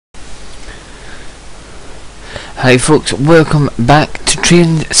Hi folks, welcome back to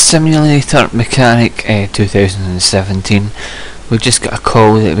Train Simulator Mechanic 2017. We just got a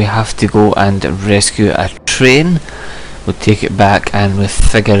call that we have to go and rescue a train. We'll take it back and we'll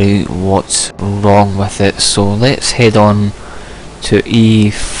figure out what's wrong with it. So let's head on to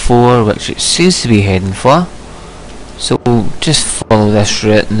E4, which it seems to be heading for. So we'll just follow this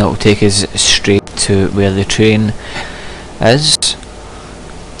route and it'll take us straight to where the train is.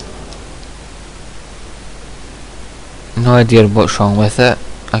 No idea what's wrong with it.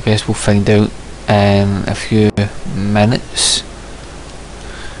 I guess we'll find out in a few minutes.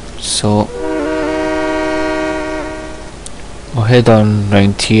 So we'll head on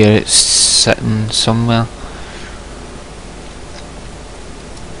round here. It's sitting somewhere.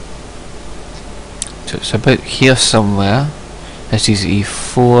 So it's about here somewhere. This is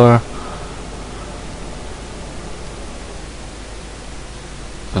E4.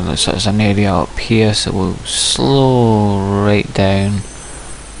 Well, looks like there's an area up here, so we'll slow right down.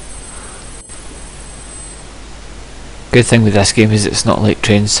 Good thing with this game is it's not like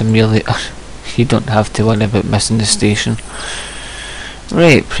Train Simulator. You don't have to worry about missing the station.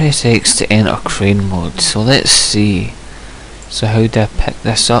 Right, press X to enter crane mode. So let's see. So how do I pick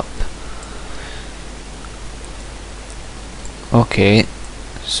this up? Okay,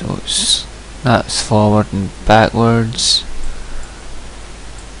 so that's forward and backwards.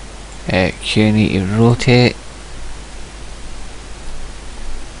 Q need to rotate.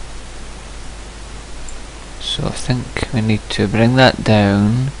 So I think we need to bring that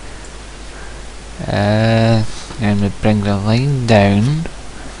down, and we bring the line down.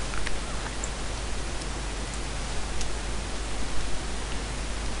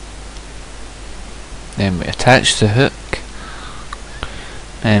 Then we attach the hook,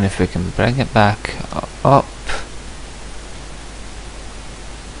 and if we can bring it back up.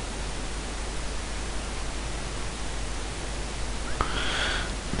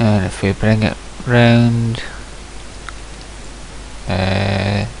 And if we bring it round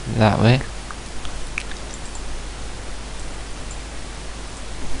that way,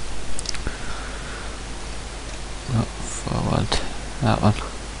 forward, that one,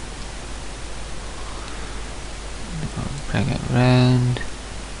 bring it round,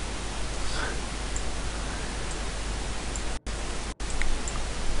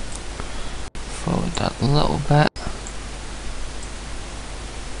 forward that little bit.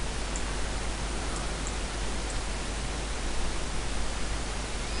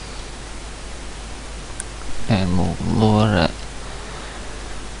 And we'll lower it.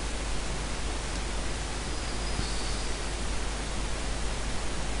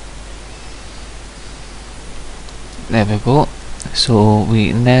 There we go. So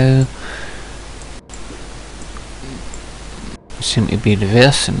we now seem to be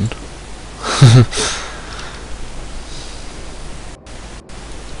reversing.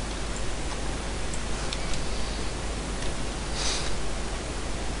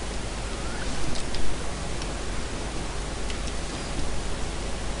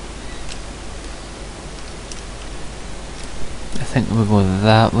 I think we'll go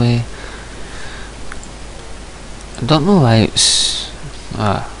that way. I don't know why it's...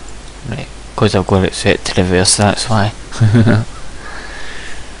 right, because I've got it set to reverse, that's why.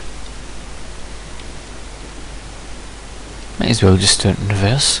 Might as well just do it in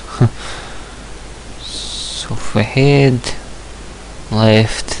reverse. So if we head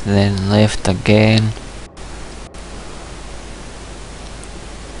left, then left again.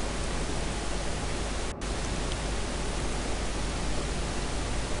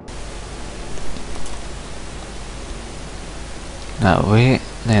 That way,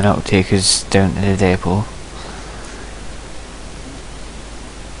 then that'll take us down to the depot.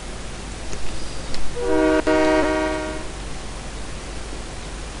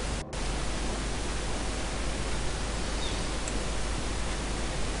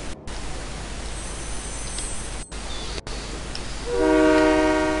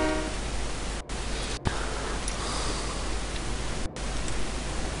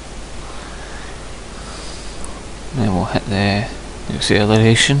 Then we'll hit the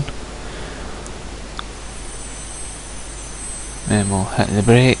acceleration, then we'll hit the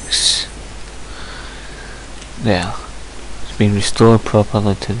brakes. There, it's been restored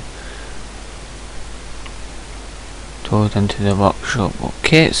properly to towed into the workshop.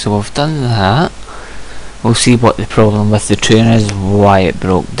 Okay, so we've done that. We'll see what the problem with the train is, why it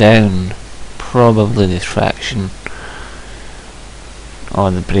broke down. Probably the traction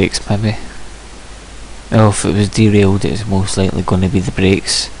or the brakes maybe. Oh, if it was derailed, it's most likely going to be the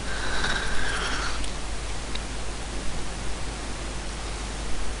brakes.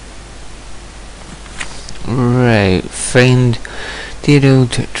 Right. Right, find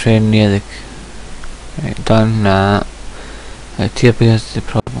derailed train near the... Right, done that. It appears the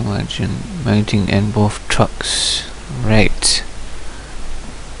problem engine mounting in both trucks. Right.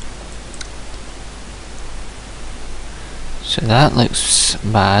 So that looks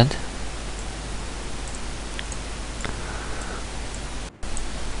bad.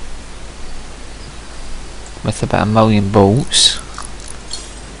 With about 1,000,000 bolts.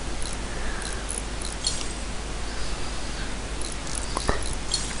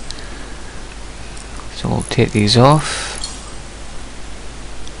 So we'll take these off.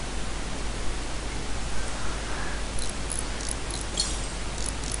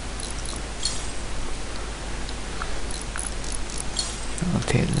 We'll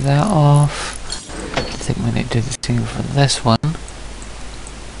take that off. I think we need to do the same for this one.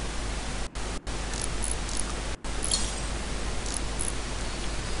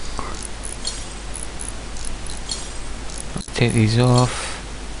 Take these off.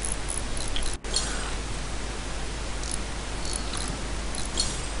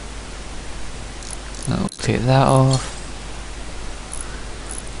 I'll take that off.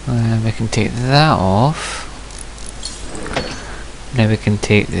 And we can take that off. Now we can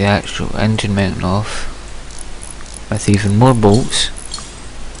take the actual engine mounting off with even more bolts.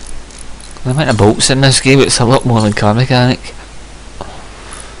 The amount of bolts in this game, it's a lot more than Car Mechanic.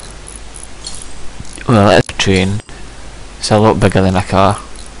 Well, it's a train. It's a lot bigger than a car.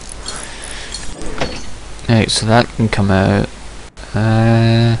 Right, so that can come out.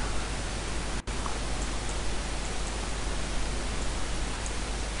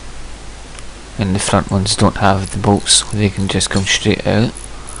 And the front ones don't have the bolts, so they can just come straight out.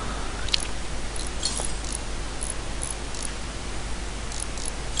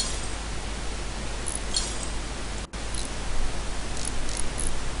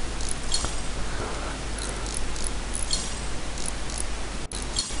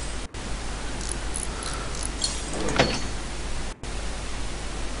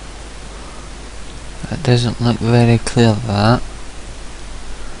 That doesn't look very clear, that.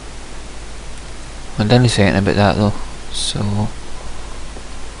 I didn't say anything about that though, so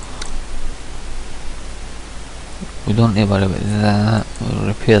we don't need to worry about that. We'll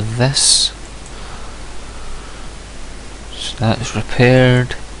repair this. So that's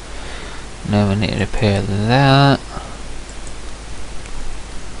repaired. Now we need to repair that.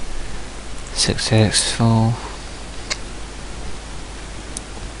 6x full.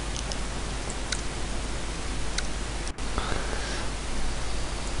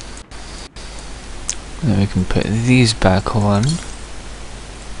 Then we can put these back on.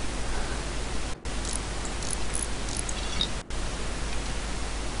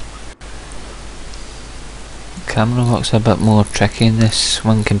 Camera work's a bit more tricky in this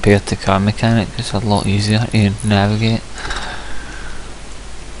one compared to Car Mechanic. It's a lot easier to navigate.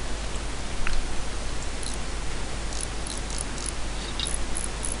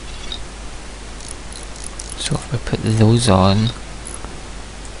 So if we put those on,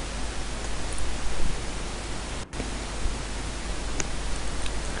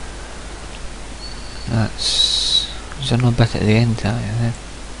 there's a little bit at the end there.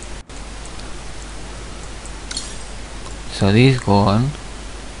 So these go on.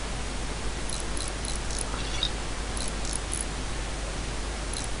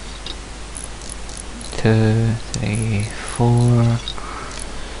 2, 3, 4,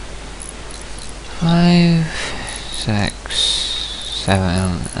 5, 6,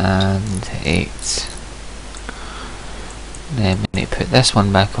 7 and 8. Then we need to put this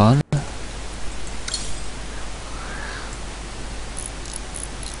one back on.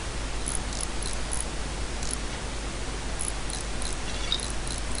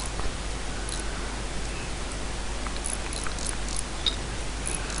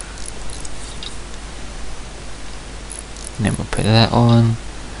 And then we'll put that on.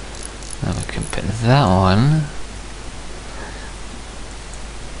 Now we can put that on.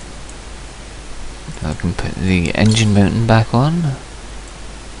 Now I can put the engine mounting back on.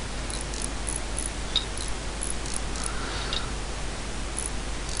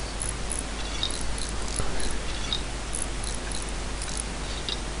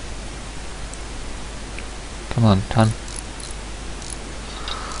 Come on, turn.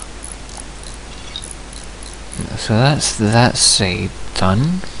 So that's that side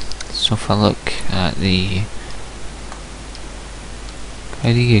done. So if I look at the...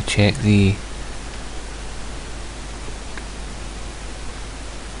 How do you check the...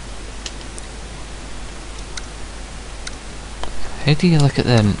 How do you look at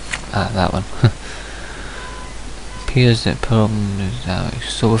them? Ah, that one. Appears that problem is damaged.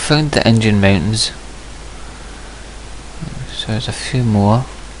 So we found the engine mountings. So there's a few more.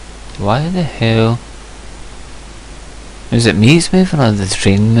 Why the hell? Is it me it's moving or the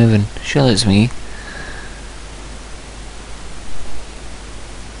train moving? Surely it's me.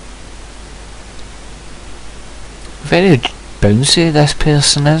 Very bouncy this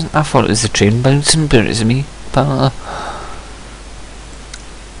person isn't. I thought it was the train bouncing, but it's me apparently.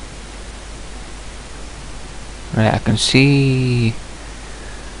 Right, I can see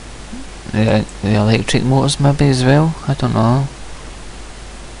the electric motors maybe as well. I don't know.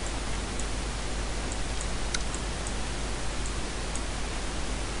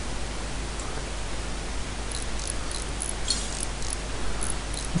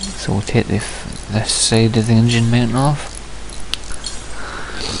 So we'll take this side of the engine mount off.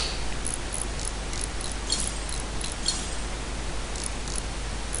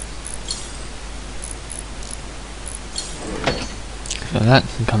 So that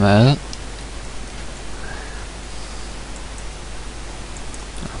can come out.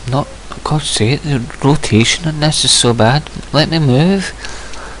 I'm not, for God's sake, the rotation on this is so bad. Let me move.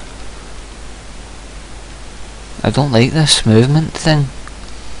 I don't like this movement thing.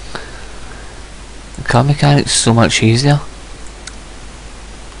 The car mechanic's so much easier.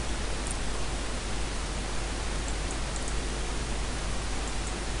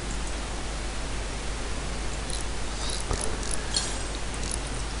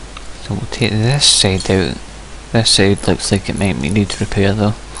 So we'll take this side out. This side looks like it might need repair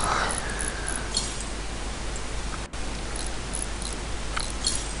though.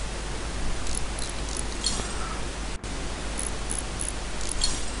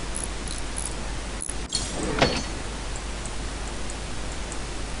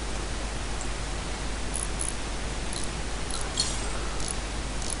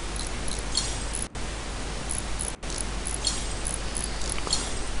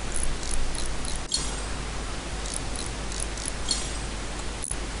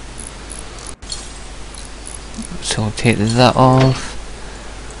 So we'll take that off.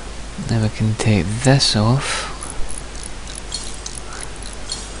 Then we can take this off.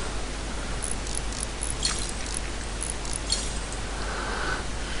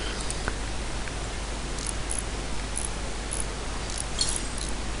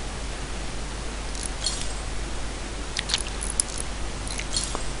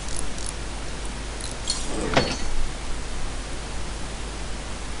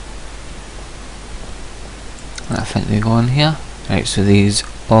 I think they go in here. Right, so these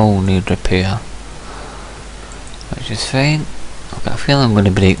all need repair, which is fine. I've got a feeling I'm going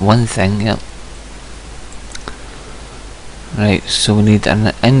to break one thing, yep. Right, so we need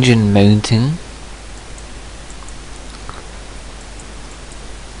an engine mounting.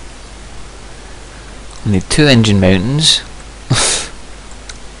 We need 2 engine mountings.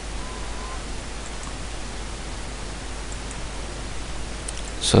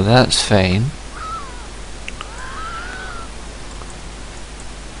 So that's fine.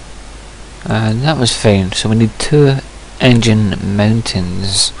 And that was fine, so we need 2 engine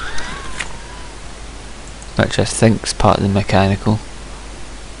mountings, which I think is part of the mechanical,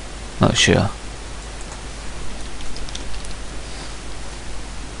 not sure.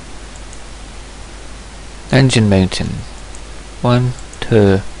 Engine mounting, 1,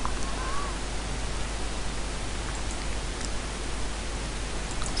 2.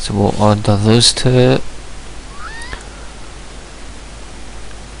 So we'll order those 2.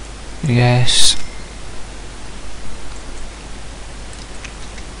 Yes.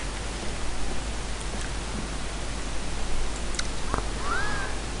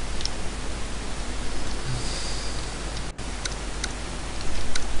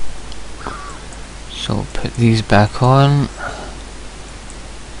 So we'll put these back on.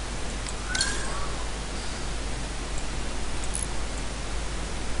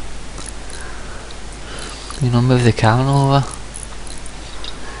 You know, move the camera over.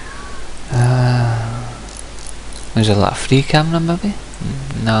 Is there like a free camera maybe?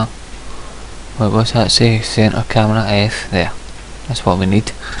 No. What's that say? Center camera F. There. That's what we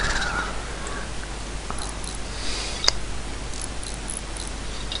need.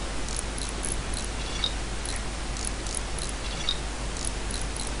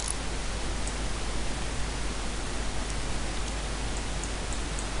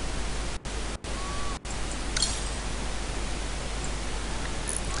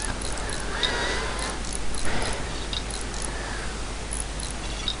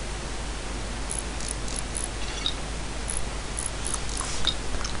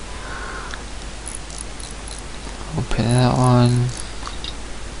 We'll put that on.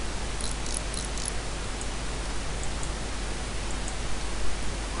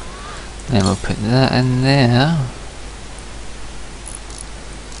 Then we'll put that in there.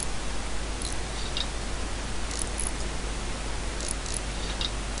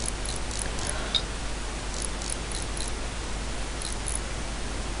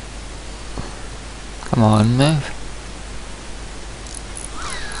 Come on, move.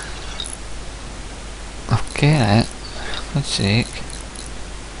 Okay, right. For God's sake.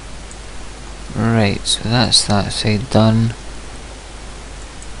 Right, so that's that side done.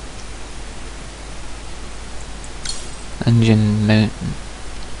 Engine mounting.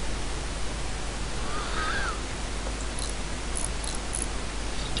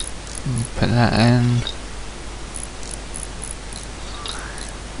 Put that in.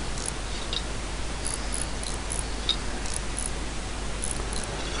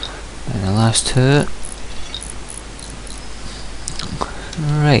 And the last two.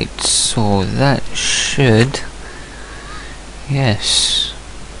 Right, so that should... Yes.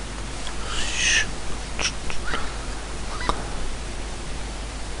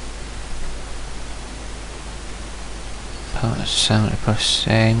 About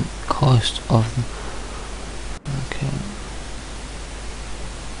 70% cost of... Okay.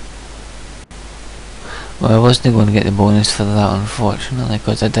 Well, I wasn't going to get the bonus for that, unfortunately,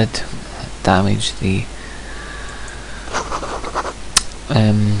 because I did damage the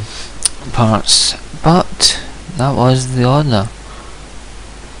parts, but that was the order.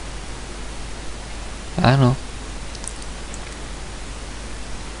 I know.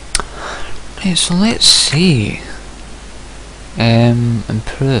 Right, so let's see.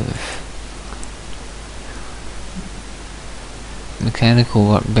 Improve. Mechanical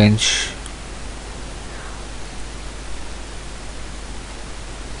workbench.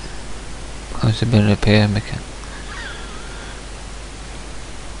 How's it been repair mechanic?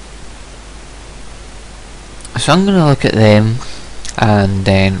 So I'm gonna look at them, and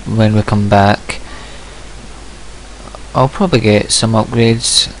then when we come back I'll probably get some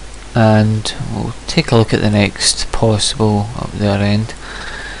upgrades and we'll take a look at the next possible up their end.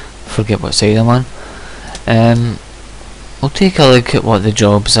 Forget what side I'm on. We'll take a look at what the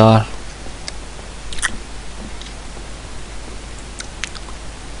jobs are.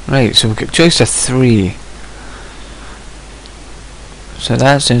 Right, so we've got choice of 3. So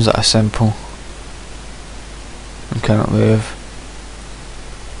that seems like a simple. I cannot move.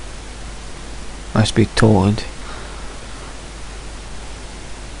 Must be towed.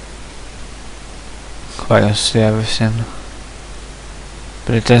 Quite a servicing.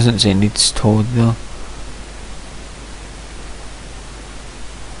 But it doesn't say it needs towed though.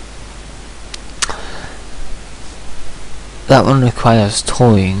 That one requires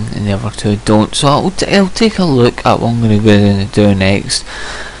towing and the other two don't, so I'll take a look at what I'm going to go and do next.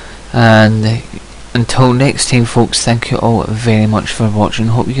 And until next time folks, thank you all very much for watching.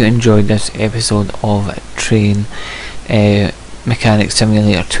 Hope you enjoyed this episode of Train Mechanic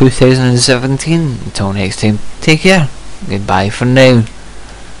Simulator 2017. Until next time, take care, goodbye for now.